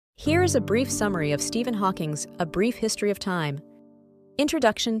Here is a brief summary of Stephen Hawking's A Brief History of Time.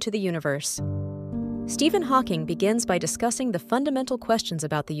 Introduction to the Universe. Stephen Hawking begins by discussing the fundamental questions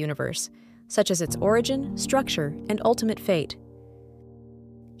about the universe, such as its origin, structure, and ultimate fate.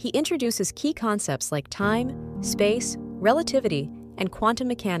 He introduces key concepts like time, space, relativity, and quantum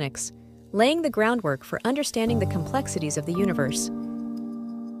mechanics, laying the groundwork for understanding the complexities of the universe.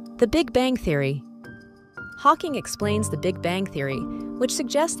 The Big Bang Theory. Hawking explains the Big Bang Theory, which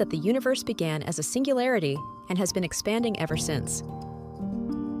suggests that the universe began as a singularity and has been expanding ever since.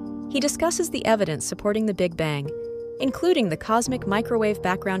 He discusses the evidence supporting the Big Bang, including the cosmic microwave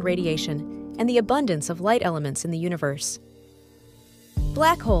background radiation and the abundance of light elements in the universe.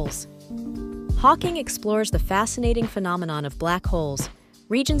 Black holes. Hawking explores the fascinating phenomenon of black holes,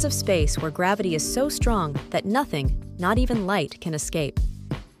 regions of space where gravity is so strong that nothing, not even light, can escape.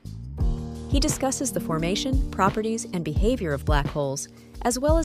 He discusses the formation, properties, and behavior of black holes, as well as